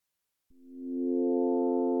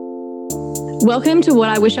Welcome to What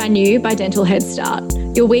I Wish I Knew by Dental Head Start,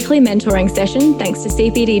 your weekly mentoring session thanks to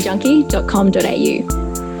cpdjunkie.com.au.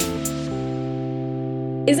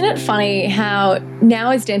 Isn't it funny how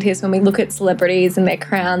now as dentists, when we look at celebrities and their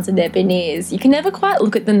crowns and their veneers, you can never quite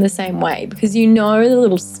look at them the same way because you know the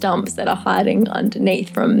little stumps that are hiding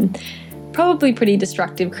underneath from probably pretty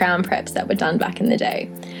destructive crown preps that were done back in the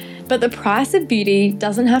day. But the price of beauty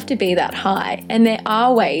doesn't have to be that high, and there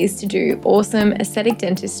are ways to do awesome aesthetic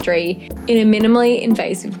dentistry in a minimally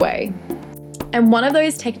invasive way. And one of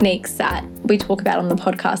those techniques that we talk about on the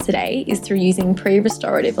podcast today is through using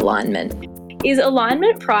pre-restorative alignment. Is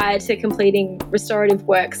alignment prior to completing restorative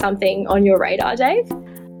work something on your radar, Dave?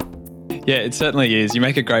 Yeah, it certainly is. You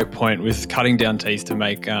make a great point with cutting down teeth to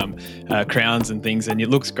make crowns and things, and it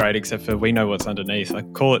looks great except for we know what's underneath. I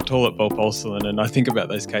call it toilet bowl porcelain, and I think about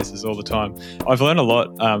those cases all the time. I've learned a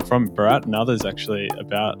lot from Bharat and others actually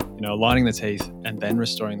about aligning the teeth and then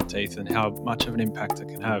restoring the teeth and how much of an impact it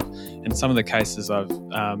can have. And some of the cases I've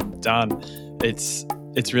done, it's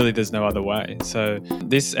really there's no other way. So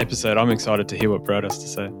this episode, I'm excited to hear what Bharat has to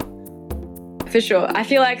say. For sure. I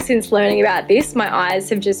feel like since learning about this, my eyes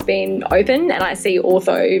have just been open and I see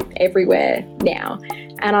ortho everywhere now.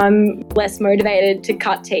 And I'm less motivated to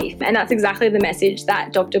cut teeth. And that's exactly the message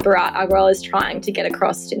that Dr. Bharat Agrawal is trying to get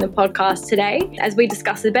across in the podcast today, as we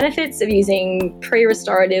discuss the benefits of using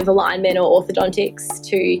pre-restorative alignment or orthodontics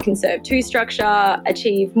to conserve tooth structure,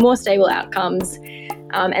 achieve more stable outcomes,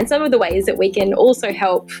 and some of the ways that we can also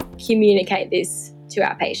help communicate this to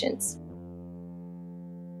our patients.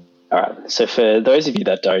 All right. So for those of you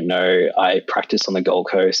that don't know, I practice on the Gold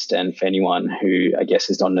Coast. And for anyone who I guess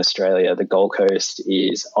is not in Australia, the Gold Coast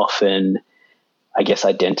is often, I guess,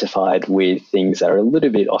 identified with things that are a little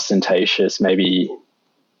bit ostentatious, maybe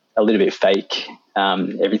a little bit fake.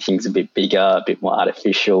 Everything's a bit bigger, a bit more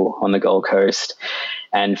artificial on the Gold Coast.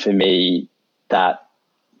 And for me, that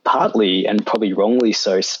partly and probably wrongly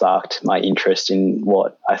so sparked my interest in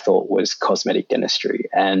what I thought was cosmetic dentistry.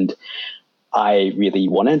 And I really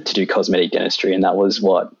wanted to do cosmetic dentistry, and that was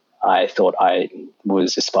what I thought I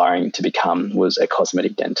was aspiring to become, was a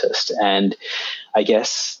cosmetic dentist. And I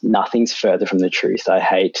guess nothing's further from the truth. I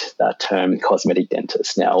hate that term cosmetic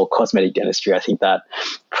dentist now, or cosmetic dentistry. I think that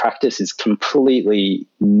practice is completely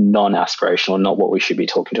non-aspirational, not what we should be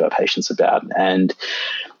talking to our patients about. And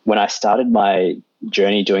when I started my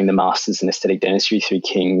journey doing the Masters in Aesthetic Dentistry through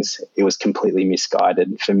King's, it was completely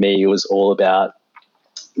misguided. For me, it was all about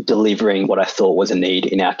delivering what I thought was a need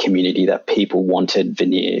in our community, that people wanted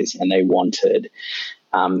veneers and they wanted,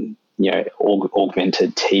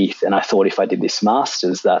 augmented teeth. And I thought if I did this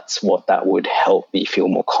master's, that's what that would help me feel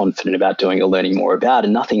more confident about doing or learning more about.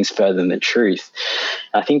 And nothing's further than the truth.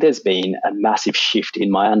 And I think there's been a massive shift in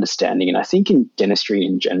my understanding. And I think in dentistry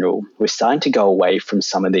in general, we're starting to go away from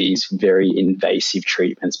some of these very invasive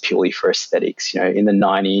treatments purely for aesthetics. In the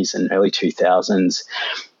 90s and early 2000s,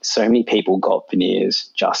 so many people got veneers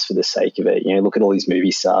just for the sake of it. Look at all these movie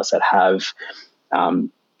stars that have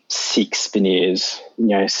 6 veneers,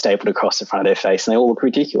 stapled across the front of their face, and they all look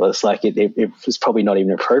ridiculous. Like it was probably not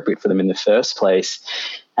even appropriate for them in the first place.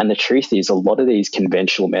 And the truth is, a lot of these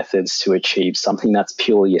conventional methods to achieve something that's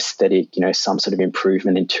purely aesthetic, some sort of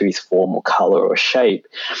improvement in tooth form or color or shape,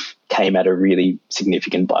 came at a really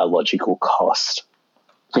significant biological cost.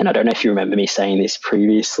 And I don't know if you remember me saying this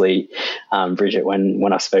previously, Bridget,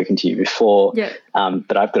 when I've spoken to you before, yeah.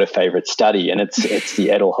 But I've got a favorite study, and it's the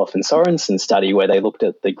Edelhoff and Sorensen study, where they looked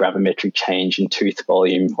at the gravimetric change in tooth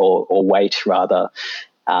volume or weight rather,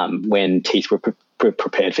 when teeth were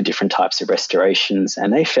prepared for different types of restorations.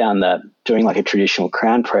 And they found that doing like a traditional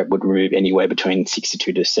crown prep would remove anywhere between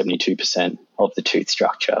 62 to 72% of the tooth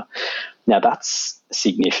structure. Now that's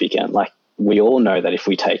significant. Like, we all know that if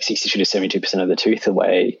we take 62 to 72% of the tooth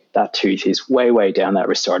away, that tooth is way, way down that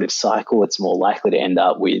restorative cycle. It's more likely to end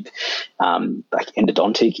up with like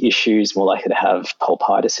endodontic issues, more likely to have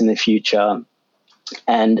pulpitis in the future.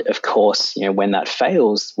 And of course, when that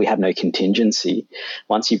fails, we have no contingency.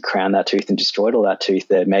 Once you've crowned that tooth and destroyed all that tooth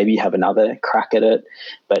there, maybe you have another crack at it,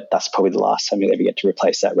 but that's probably the last time you'll ever get to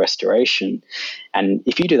replace that restoration. And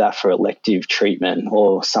if you do that for elective treatment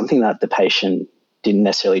or something that the patient didn't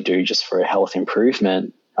necessarily do just for a health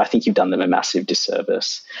improvement, I think you've done them a massive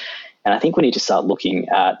disservice. And I think we need to start looking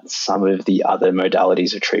at some of the other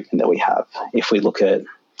modalities of treatment that we have. If we look at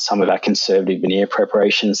some of our conservative veneer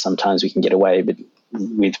preparations, sometimes we can get away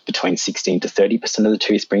with between 16 to 30% of the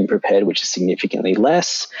tooth being prepared, which is significantly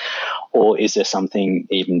less. Or is there something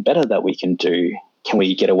even better that we can do? Can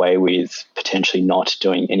we get away with potentially not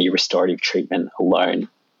doing any restorative treatment alone?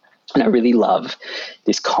 And I really love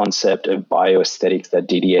this concept of bioaesthetics that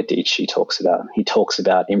Didier Dietschy talks about. He talks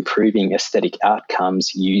about improving aesthetic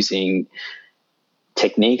outcomes using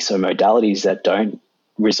techniques or modalities that don't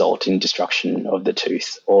result in destruction of the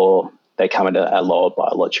tooth, or they come at a lower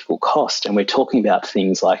biological cost. And we're talking about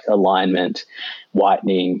things like alignment,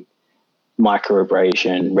 whitening,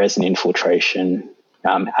 microabrasion, resin infiltration,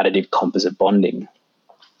 additive composite bonding.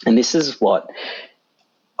 And this is what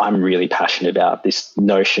I'm really passionate about, this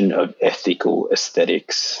notion of ethical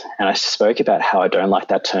aesthetics. And I spoke about how I don't like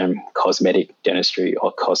that term cosmetic dentistry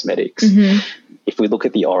or cosmetics. If we look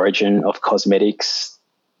at the origin of cosmetics,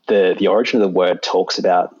 the origin of the word talks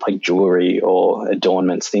about like jewelry or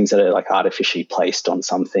adornments, things that are like artificially placed on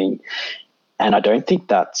something. And I don't think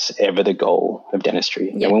that's ever the goal of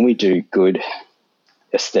dentistry. Yeah. And when we do good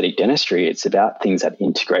aesthetic dentistry, it's about things that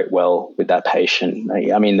integrate well with that patient.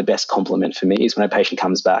 I mean, the best compliment for me is when a patient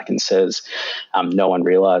comes back and says, no one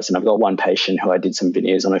realized. And I've got one patient who I did some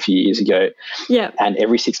veneers on a few years ago. Yeah. And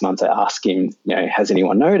every 6 months I ask him, has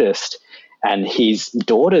anyone noticed? And his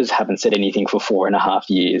daughters haven't said anything for 4.5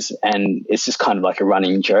 years. And it's just kind of like a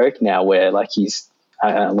running joke now where like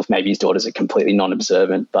maybe his daughters are completely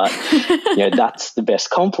non-observant, but that's the best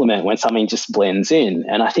compliment when something just blends in.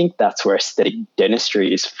 And I think that's where aesthetic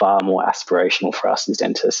dentistry is far more aspirational for us as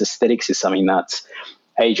dentists. Aesthetics is something that's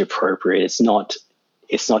age appropriate. It's not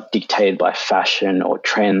dictated by fashion or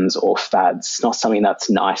trends or fads. It's not something that's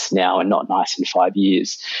nice now and not nice in 5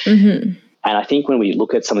 years. Mm-hmm. And I think when we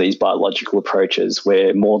look at some of these biological approaches,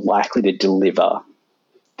 we're more likely to deliver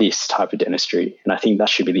this type of dentistry. And I think that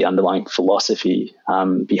should be the underlying philosophy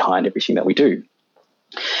behind everything that we do.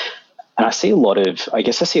 And I see a lot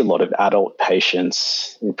of adult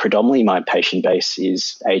patients. Predominantly my patient base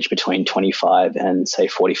is aged between 25 and say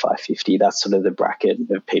 45, 50. That's sort of the bracket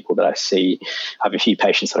of people that I see. I have a few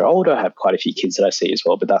patients that are older. I have quite a few kids that I see as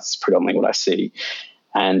well, but that's predominantly what I see.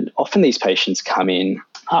 And often these patients come in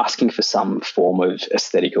asking for some form of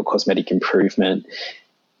aesthetic or cosmetic improvement.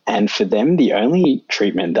 And for them, the only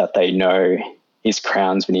treatment that they know is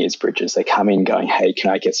crowns, veneers, bridges. They come in going, hey, can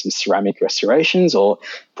I get some ceramic restorations? Or,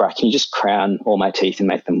 Bharat, can you just crown all my teeth and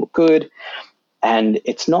make them look good? And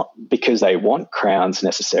it's not because they want crowns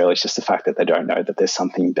necessarily. It's just the fact that they don't know that there's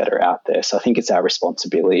something better out there. So I think it's our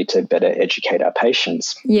responsibility to better educate our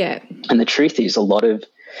patients. Yeah. And the truth is a lot of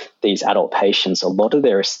these adult patients, a lot of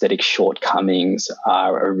their aesthetic shortcomings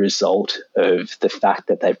are a result of the fact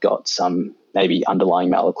that they've got some maybe underlying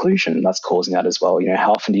malocclusion that's causing that as well.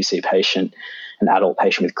 How often do you see an adult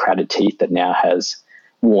patient with crowded teeth that now has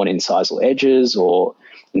worn incisal edges or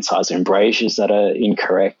incisal embrasures that are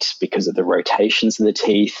incorrect because of the rotations of the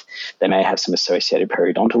teeth? They may have some associated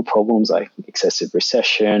periodontal problems like excessive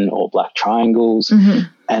recession or black triangles. Mm-hmm.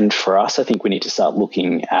 And for us, I think we need to start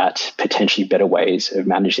looking at potentially better ways of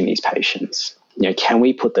managing these patients. Can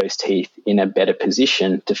we put those teeth in a better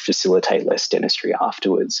position to facilitate less dentistry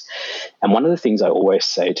afterwards? And one of the things I always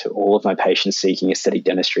say to all of my patients seeking aesthetic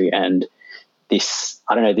dentistry, and this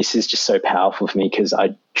is just so powerful for me because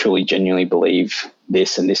I truly, genuinely believe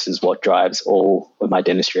this, and this is what drives all of my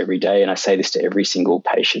dentistry every day. And I say this to every single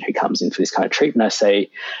patient who comes in for this kind of treatment. I say,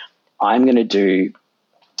 I'm going to do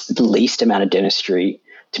the least amount of dentistry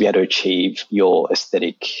to be able to achieve your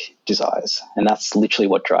aesthetic desires. And that's literally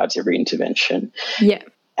what drives every intervention. Yeah.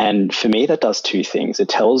 And for me, that does two things. It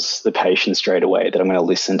tells the patient straight away that I'm going to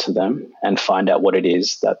listen to them and find out what it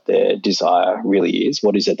is that their desire really is.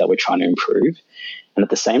 What is it that we're trying to improve? And at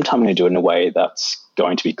the same time, I'm going to do it in a way that's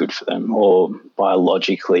going to be good for them or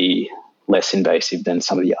biologically less invasive than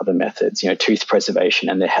some of the other methods. Tooth preservation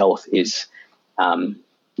and their health is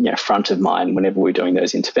front of mind whenever we're doing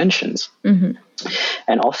those interventions. Mm-hmm.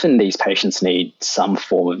 And often these patients need some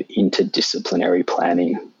form of interdisciplinary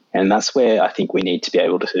planning. And that's where I think we need to be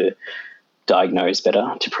able to diagnose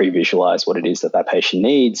better, to pre-visualize what it is that patient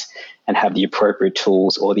needs and have the appropriate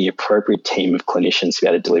tools or the appropriate team of clinicians to be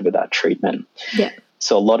able to deliver that treatment. Yeah.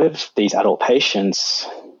 So a lot of these adult patients,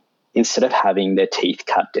 instead of having their teeth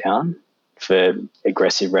cut down for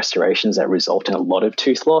aggressive restorations that result in a lot of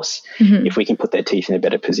tooth loss, mm-hmm. if we can put their teeth in a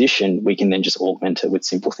better position, we can then just augment it with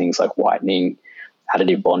simple things like whitening,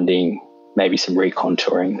 additive bonding, maybe some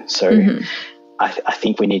recontouring. So mm-hmm. I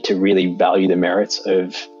think we need to really value the merits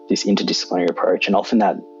of this interdisciplinary approach. And often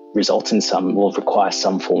that results in will require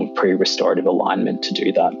some form of pre-restorative alignment to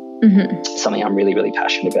do that. Mm-hmm. Something I'm really, really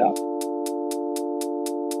passionate about.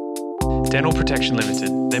 Dental Protection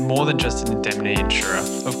Limited, they're more than just an indemnity insurer.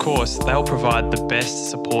 Of course, they'll provide the best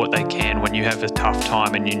support they can when you have a tough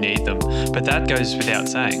time and you need them, but that goes without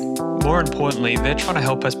saying. More importantly, they're trying to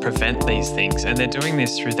help us prevent these things, and they're doing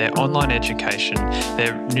this through their online education,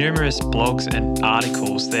 their numerous blogs and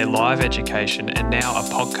articles, their live education, and now a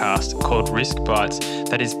podcast called Risk Bites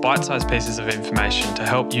that is bite-sized pieces of information to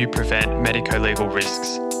help you prevent medico-legal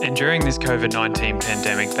risks. And during this COVID-19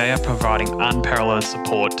 pandemic, they are providing unparalleled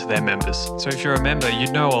support to their members. So if you're a member,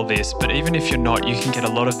 you know all this, but even if you're not, you can get a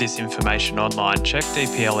lot of this information online. Check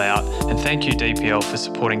DPL out, and thank you DPL for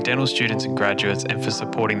supporting dental students and graduates and for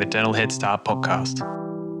supporting the Dental Head Start podcast.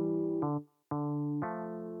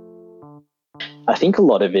 I think a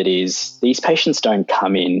lot of it is these patients don't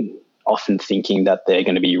come in often thinking that they're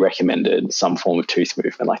going to be recommended some form of tooth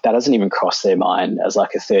movement. Like that doesn't even cross their mind as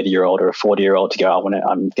like a 30-year-old or a 40-year-old to go,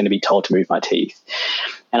 I'm going to be told to move my teeth.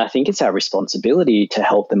 And I think it's our responsibility to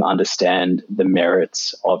help them understand the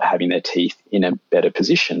merits of having their teeth in a better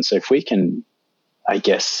position. So if we can, I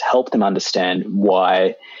guess, help them understand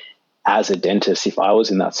why, as a dentist, if I was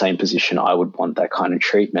in that same position, I would want that kind of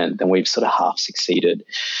treatment, then we've sort of half succeeded.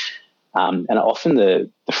 And often the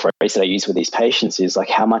phrase that I use with these patients is like,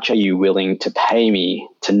 how much are you willing to pay me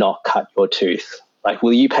to not cut your tooth? Like,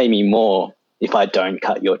 will you pay me more if I don't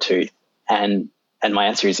cut your tooth? And my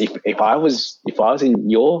answer is, if I was in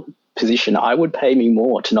your position, I would pay me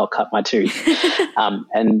more to not cut my tooth.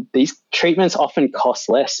 And these treatments often cost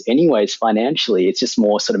less anyways financially. It's just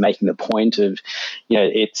more sort of making the point of,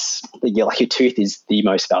 it's like your tooth is the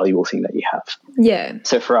most valuable thing that you have. Yeah.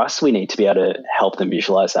 So for us, we need to be able to help them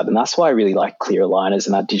visualize that. And that's why I really like clear aligners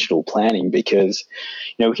and that digital planning, because,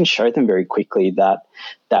 we can show them very quickly that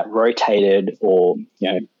rotated or,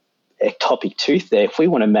 ectopic tooth there, if we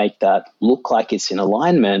want to make that look like it's in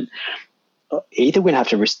alignment, either we're going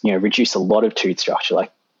to have to reduce a lot of tooth structure,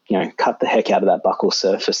 like cut the heck out of that buccal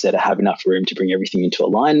surface there to have enough room to bring everything into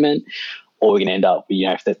alignment, or we're going to end up,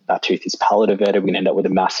 if that tooth is pallidovert, we're going to end up with a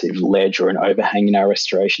massive ledge or an overhang in our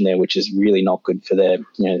restoration there, which is really not good for their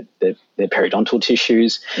periodontal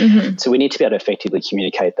tissues. Mm-hmm. So we need to be able to effectively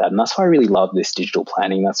communicate that. And that's why I really love this digital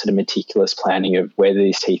planning, that sort of meticulous planning of where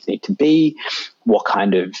these teeth need to be, what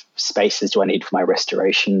kind of spaces do I need for my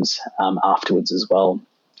restorations afterwards as well.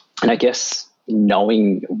 And I guess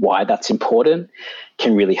knowing why that's important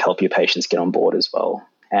can really help your patients get on board as well.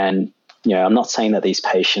 And, I'm not saying that these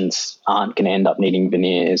patients aren't going to end up needing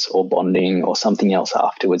veneers or bonding or something else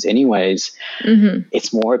afterwards anyways. Mm-hmm.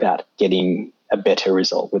 It's more about getting a better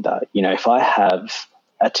result with that. If I have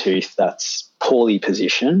a tooth that's poorly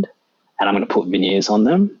positioned and I'm going to put veneers on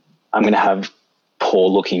them, I'm going to have poor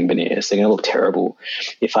looking veneers. They're going to look terrible.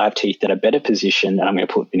 If I have teeth that are better positioned and I'm going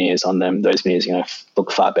to put veneers on them, those veneers are going to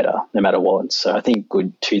look far better no matter what. So I think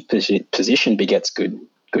good tooth position begets good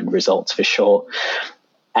results for sure.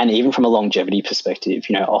 And even from a longevity perspective,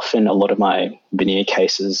 often a lot of my veneer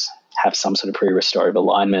cases have some sort of pre-restorative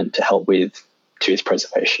alignment to help with tooth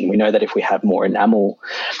preservation. We know that if we have more enamel,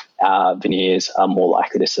 veneers are more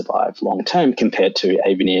likely to survive long term compared to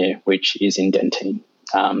a veneer which is in dentine.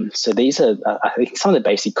 So these are, I think, some of the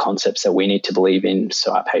basic concepts that we need to believe in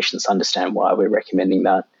so our patients understand why we're recommending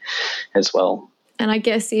that as well. And I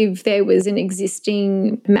guess if there was an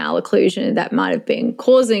existing malocclusion that might have been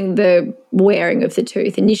causing the wearing of the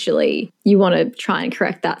tooth initially, you want to try and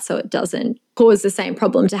correct that so it doesn't cause the same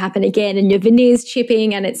problem to happen again and your veneer's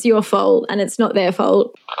chipping and it's your fault and it's not their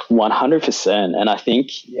fault. 100%. And I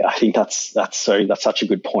think that's such a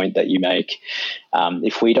good point that you make.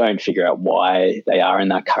 If we don't figure out why they are in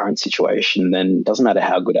that current situation, then it doesn't matter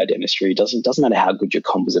how good our dentistry, doesn't matter how good your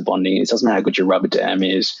composite bonding is, doesn't matter how good your rubber dam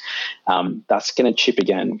is, that's going to chip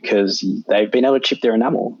again because they've been able to chip their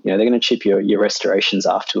enamel. They're going to chip your restorations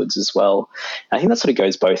afterwards as well. And I think that sort of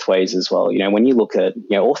goes both ways as well. When you look at,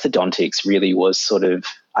 orthodontics really was sort of,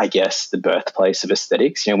 I guess, the birthplace of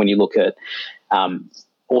aesthetics. When you look at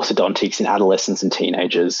orthodontics in adolescents and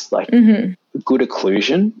teenagers, like good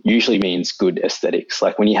occlusion usually means good aesthetics.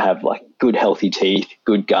 Like when you have like good healthy teeth,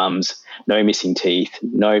 good gums, no missing teeth,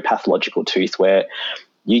 no pathological tooth wear,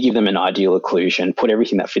 you give them an ideal occlusion, put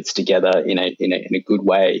everything that fits together in a good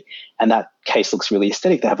way, and that case looks really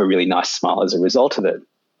aesthetic. They have a really nice smile as a result of it.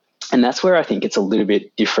 And that's where I think it's a little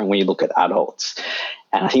bit different when you look at adults.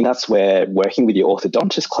 And I think that's where working with your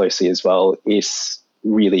orthodontist closely as well is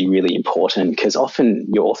really, really important, because often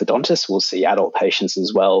your orthodontist will see adult patients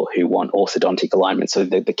as well who want orthodontic alignment. So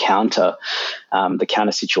the counter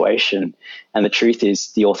situation. And the truth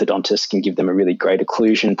is the orthodontist can give them a really great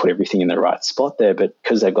occlusion, put everything in the right spot there, but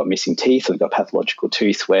because they've got missing teeth or they've got pathological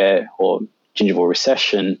tooth wear or gingival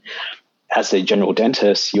recession, as a general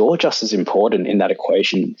dentist, you're just as important in that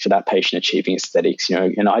equation for that patient achieving aesthetics.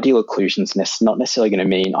 An ideal occlusion is not necessarily going to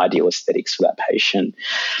mean ideal aesthetics for that patient.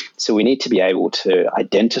 So we need to be able to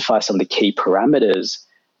identify some of the key parameters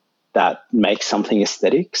that make something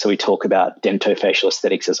aesthetic. So we talk about dentofacial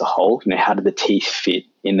aesthetics as a whole. How do the teeth fit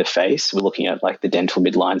in the face? We're looking at like the dental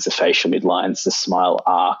midlines, the facial midlines, the smile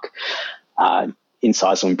arc,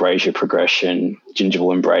 incisal embrasure progression,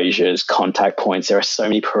 gingival embrasures, contact points. There are so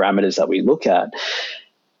many parameters that we look at.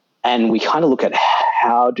 And we kind of look at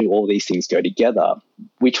how do all these things go together?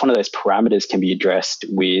 Which one of those parameters can be addressed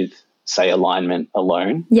with, say, alignment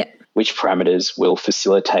alone? Yeah. Which parameters will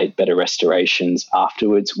facilitate better restorations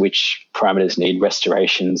afterwards? Which parameters need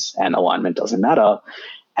restorations and alignment doesn't matter?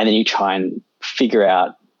 And then you try and figure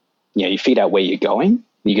out, you figure out where you're going.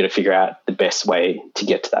 You got to figure out the best way to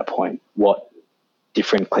get to that point. What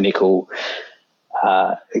different clinical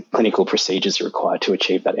procedures are required to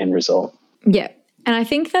achieve that end result. Yeah. And I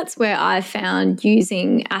think that's where I found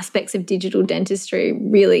using aspects of digital dentistry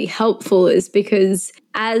really helpful, is because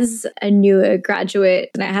as a newer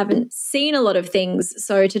graduate, and I haven't seen a lot of things,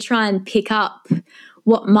 so to try and pick up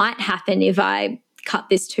what might happen if I cut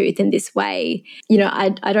this tooth in this way, I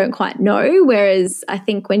don't quite know. Whereas I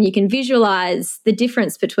think when you can visualize the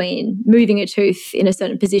difference between moving a tooth in a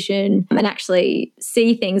certain position and actually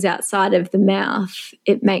see things outside of the mouth,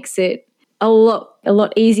 it makes it a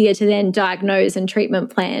lot easier to then diagnose and treatment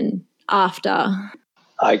plan after.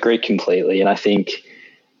 I agree completely. And I think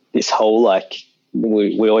this whole,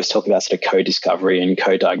 we always talk about sort of co-discovery and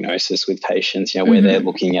co-diagnosis with patients, where they're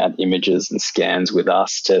looking at images and scans with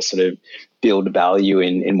us to sort of build value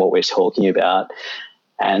in what we're talking about.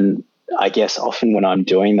 And I guess often when I'm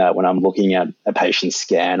doing that, when I'm looking at a patient's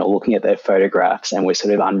scan or looking at their photographs and we're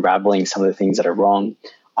sort of unraveling some of the things that are wrong,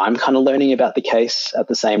 I'm kind of learning about the case at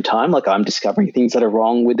the same time. Like I'm discovering things that are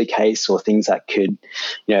wrong with the case or things that could,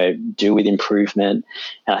 do with improvement.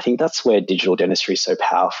 And I think that's where digital dentistry is so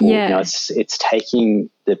powerful. Yeah. It's taking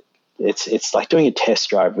it's like doing a test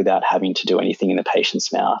drive without having to do anything in the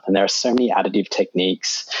patient's mouth. And there are so many additive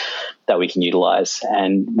techniques that we can utilize.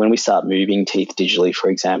 And when we start moving teeth digitally, for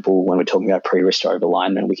example, when we're talking about pre-restorative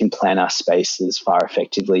alignment, we can plan our spaces far more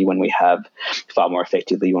effectively when we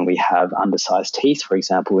have undersized teeth. For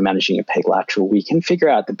example, we're managing a peg lateral. We can figure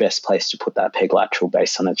out the best place to put that peg lateral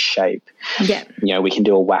based on its shape. Yeah. We can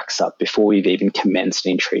do a wax up before we've even commenced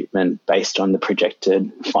any treatment based on the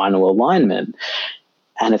projected final alignment.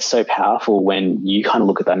 And it's so powerful when you kind of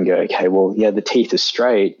look at that and go, okay, well, yeah, the teeth are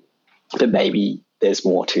straight, but maybe there's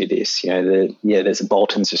more to this. There's a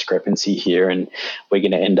Bolton's discrepancy here, and we're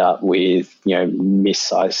going to end up with,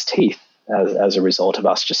 missized teeth as a result of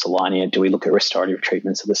us just aligning it. Do we look at restorative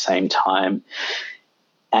treatments at the same time?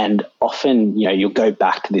 And often, you'll go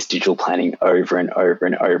back to this digital planning over and over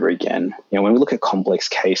and over again. When we look at complex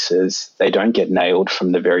cases, they don't get nailed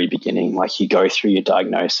from the very beginning. Like you go through your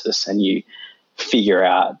diagnosis and you figure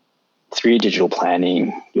out through your digital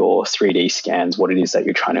planning, your 3D scans, what it is that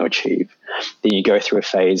you're trying to achieve. Then you go through a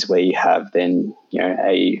phase where you have then,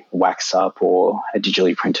 a wax up or a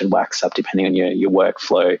digitally printed wax up, depending on your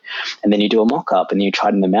workflow. And then you do a mock up and you try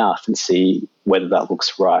it in the mouth and see whether that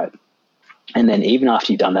looks right. And then even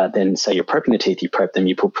after you've done that, then say you're prepping the teeth, you prep them,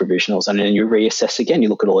 you put provisionals, and then you reassess again. You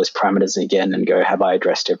look at all those parameters again and go, have I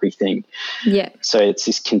addressed everything? Yeah. So it's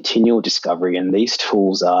this continual discovery, and these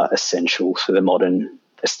tools are essential for the modern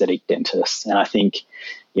aesthetic dentist. And I think,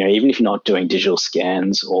 even if you're not doing digital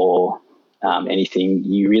scans or anything,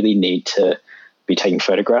 you really need to be taking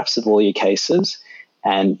photographs of all your cases.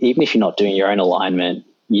 And even if you're not doing your own alignment,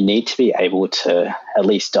 you need to be able to at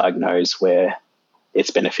least diagnose where it's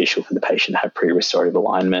beneficial for the patient to have pre-restorative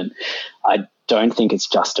alignment. I don't think it's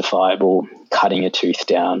justifiable cutting a tooth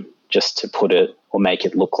down just to put it or make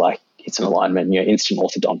it look like it's an alignment. Instant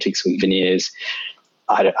orthodontics with veneers,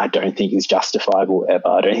 I don't think is justifiable ever.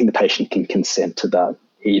 I don't think the patient can consent to that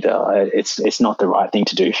either. It's not the right thing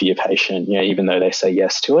to do for your patient. Even though they say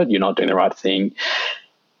yes to it, you're not doing the right thing.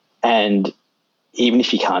 And even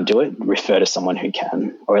if you can't do it, refer to someone who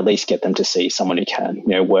can, or at least get them to see someone who can.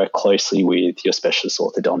 Work closely with your specialist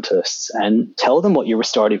orthodontists and tell them what your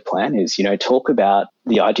restorative plan is. Talk about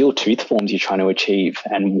the ideal tooth forms you're trying to achieve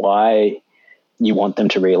and why you want them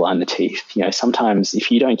to realign the teeth. Sometimes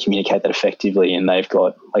if you don't communicate that effectively and they've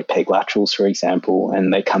got like peg laterals, for example,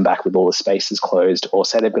 and they come back with all the spaces closed, or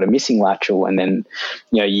say they've got a missing lateral and then,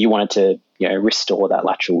 you wanted to, restore that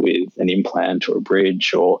lateral with an implant or a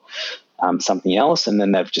bridge or something else, and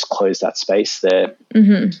then they've just closed that space there.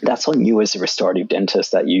 Mm-hmm. That's on you as a restorative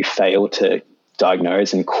dentist that you fail to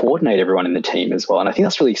diagnose and coordinate everyone in the team as well. And I think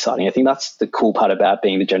that's really exciting. I think that's the cool part about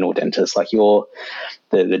being the general dentist. Like, you're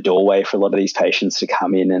the doorway for a lot of these patients to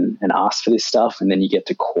come in and ask for this stuff, and then you get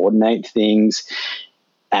to coordinate things.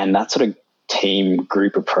 And that sort of team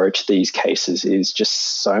group approach to these cases is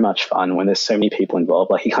just so much fun when there's so many people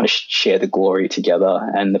involved. Like, you kind of share the glory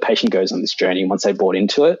together, and the patient goes on this journey once they bought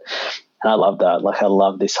into it. And I love that. Like, I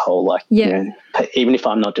love this whole, like, you know, even if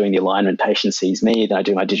I'm not doing the alignment, patient sees me, then I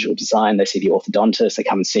do my digital design, they see the orthodontist, they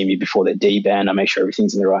come and see me before their D-band, I make sure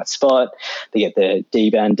everything's in the right spot, they get their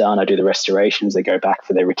D-band done, I do the restorations, they go back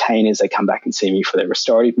for their retainers, they come back and see me for their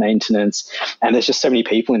restorative maintenance. And there's just so many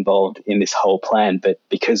people involved in this whole plan, but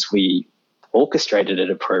because we orchestrated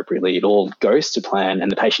it appropriately, it all goes to plan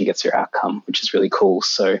and the patient gets their outcome, which is really cool.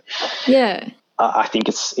 So yeah, I think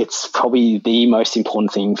it's probably the most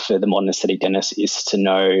important thing for the modern aesthetic dentist is to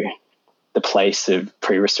know the place of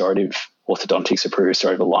pre-restorative orthodontics or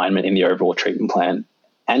pre-restorative alignment in the overall treatment plan,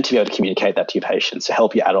 and to be able to communicate that to your patients, to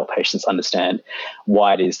help your adult patients understand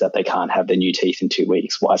why it is that they can't have their new teeth in 2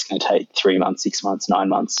 weeks, why it's going to take 3 months, 6 months, 9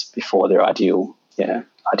 months before their ideal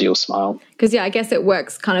smile. Because, I guess it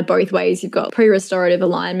works kind of both ways. You've got pre-restorative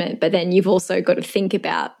alignment, but then you've also got to think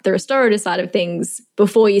about the restorative side of things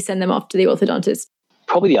before you send them off to the orthodontist.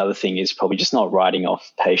 Probably the other thing is probably just not writing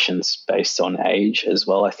off patients based on age as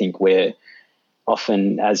well. I think we're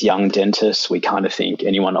often, as young dentists, we kind of think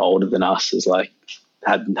anyone older than us is like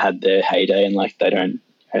had their heyday, and like they're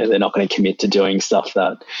not going to commit to doing stuff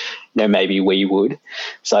that, maybe we would.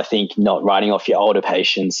 So I think not writing off your older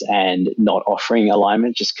patients and not offering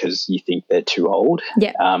alignment just because you think they're too old.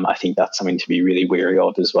 Yeah. I think that's something to be really wary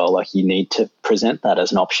of as well. Like, you need to present that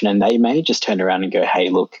as an option, and they may just turn around and go, hey,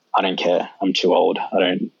 look, I don't care. I'm too old. I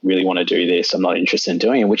don't really want to do this. I'm not interested in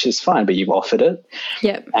doing it, which is fine, but you've offered it.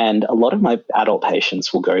 Yeah. And a lot of my adult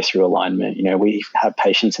patients will go through alignment. We have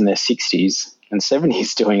patients in their 60s and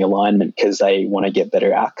 70s doing alignment because they want to get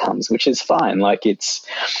better outcomes, which is fine. Like, it's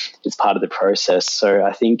part of the process. So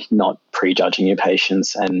I think not prejudging your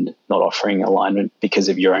patients and not offering alignment because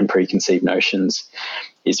of your own preconceived notions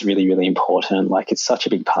is really, really important. Like, it's such a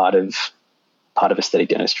big part of aesthetic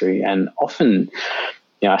dentistry. And often,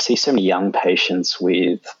 I see so many young patients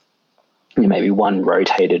with maybe one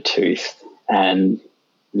rotated tooth and,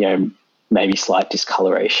 maybe slight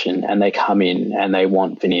discoloration, and they come in and they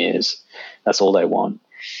want veneers. That's all they want.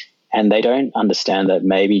 And they don't understand that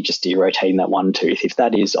maybe just derotating that one tooth, if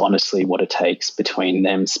that is honestly what it takes between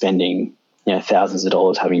them spending, thousands of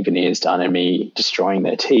dollars having veneers done and me destroying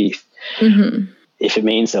their teeth, if it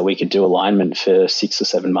means that we could do alignment for 6 or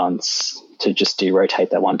 7 months to just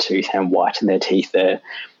derotate that one tooth and whiten their teeth there,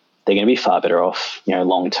 they're going to be far better off,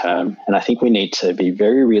 long term. And I think we need to be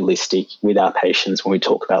very realistic with our patients when we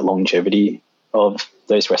talk about longevity of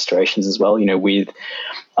those restorations as well. With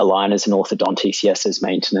aligners and orthodontics, yes, there's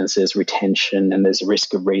maintenance, there's retention, and there's a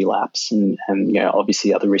risk of relapse and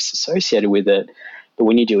obviously other risks associated with it. But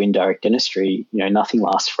when you do indirect dentistry, nothing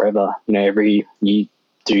lasts forever. Every you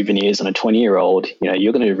do veneers on a 20-year-old,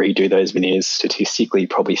 you're going to redo those veneers statistically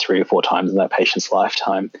probably 3 or 4 times in that patient's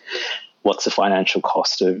lifetime. What's the financial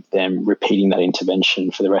cost of them repeating that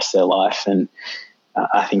intervention for the rest of their life? And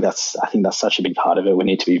I think that's such a big part of it. We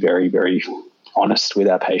need to be very, very honest with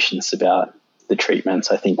our patients about the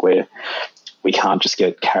treatments. I think we can't just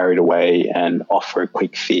get carried away and offer a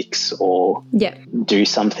quick fix or do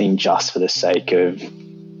something just for the sake of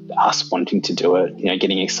us wanting to do it,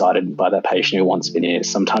 getting excited by that patient who wants veneers.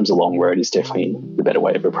 Sometimes the long road is definitely the better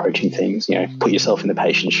way of approaching things. Put yourself in the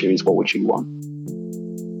patient's shoes. What would you want?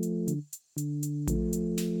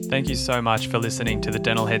 Thank you so much for listening to the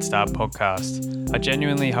Dental Head Start podcast. I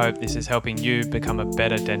genuinely hope this is helping you become a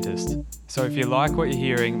better dentist. So if you like what you're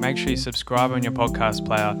hearing, make sure you subscribe on your podcast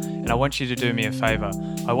player, and I want you to do me a favour.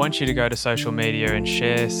 I want you to go to social media and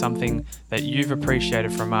share something that you've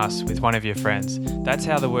appreciated from us with one of your friends. That's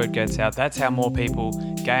how the word gets out. That's how more people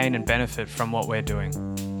gain and benefit from what we're doing.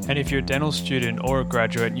 And if you're a dental student or a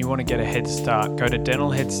graduate and you want to get a head start, go to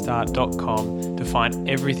dentalheadstart.com to find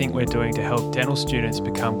everything we're doing to help dental students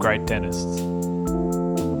become great dentists.